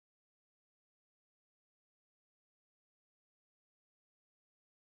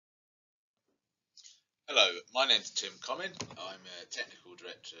Hello, my name's Tim Comyn. I'm a Technical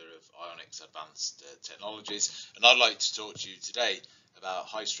Director of Ionix Advanced Technologies, and I'd like to talk to you today about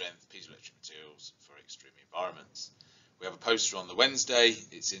high-strength piezoelectric materials for extreme environments. We have a poster on the Wednesday.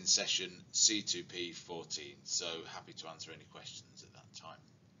 It's in session C2P14, so happy to answer any questions at that time.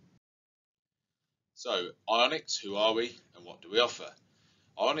 So, Ionix, who are we and what do we offer?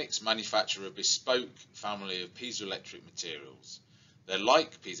 Ionix manufacture a bespoke family of piezoelectric materials. They're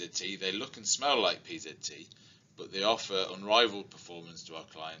like PZT, they look and smell like PZT, but they offer unrivaled performance to our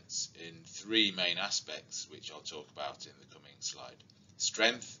clients in three main aspects, which I'll talk about in the coming slide: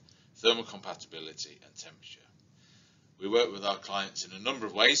 strength, thermal compatibility, and temperature. We work with our clients in a number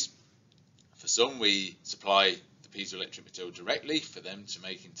of ways. For some, we supply the piezoelectric material directly for them to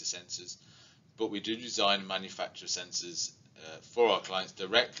make into sensors, but we do design and manufacture sensors for our clients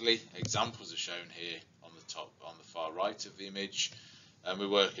directly. Examples are shown here on the top, on the far right of the image. And we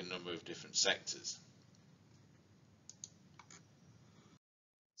work in a number of different sectors.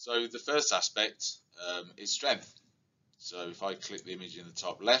 So the first aspect is strength. So if I click the image in the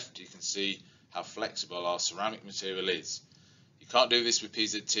top left, you can see how flexible our ceramic material is. You can't do this with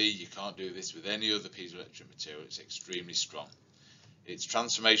PZT, you can't do this with any other piezoelectric material. It's extremely strong. It's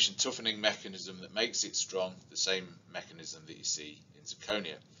transformation toughening mechanism that makes it strong, the same mechanism that you see in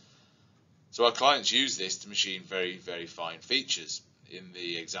zirconia. So our clients use this to machine very, very fine features. In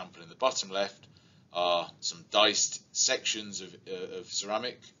the example in the bottom left are some diced sections of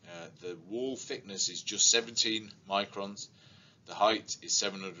ceramic. The wall thickness is just 17 microns. The height is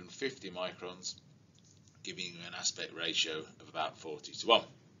 750 microns, giving you an aspect ratio of about 40:1.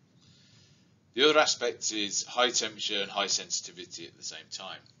 The other aspect is high temperature and high sensitivity at the same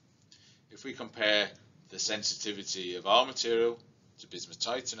time. If we compare the sensitivity of our material to bismuth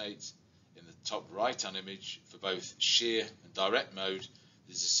titanate, in the top right hand image, for both shear and direct mode,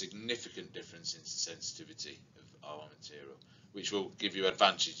 there's a significant difference in sensitivity of our material, which will give you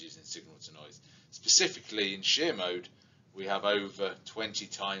advantages in signal to noise. Specifically in shear mode, we have over 20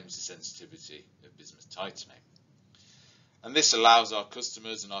 times the sensitivity of bismuth titanate. And this allows our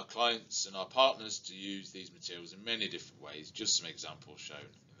customers and our clients and our partners to use these materials in many different ways. Just some examples shown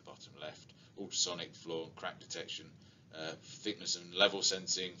in the bottom left: ultrasonic flaw and crack detection, thickness and level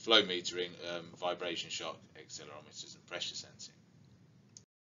sensing, flow metering, vibration shock accelerometers, and pressure sensing.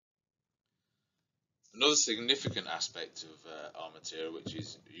 Another significant aspect of our material, which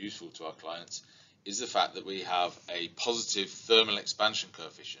is useful to our clients, is the fact that we have a positive thermal expansion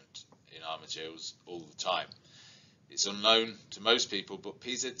coefficient in our materials all the time. It's unknown to most people, but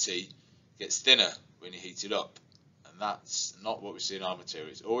PZT gets thinner when you heat it up, and that's not what we see in our material.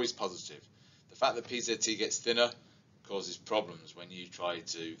 It's always positive. The fact that PZT gets thinner causes problems when you try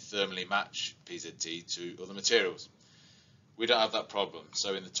to thermally match PZT to other materials. We don't have that problem.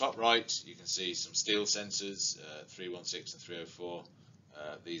 So in the top right, you can see some steel sensors, 316 and 304.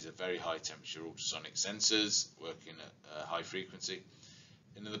 These are very high temperature ultrasonic sensors working at high frequency.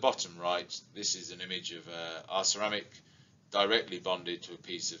 And in the bottom right, this is an image of our ceramic directly bonded to a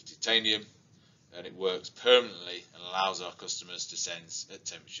piece of titanium, and it works permanently and allows our customers to sense at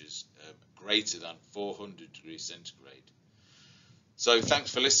temperatures greater than 400 degrees centigrade. So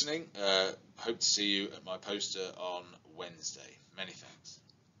thanks for listening. Hope to see you at my poster on Wednesday. Many thanks.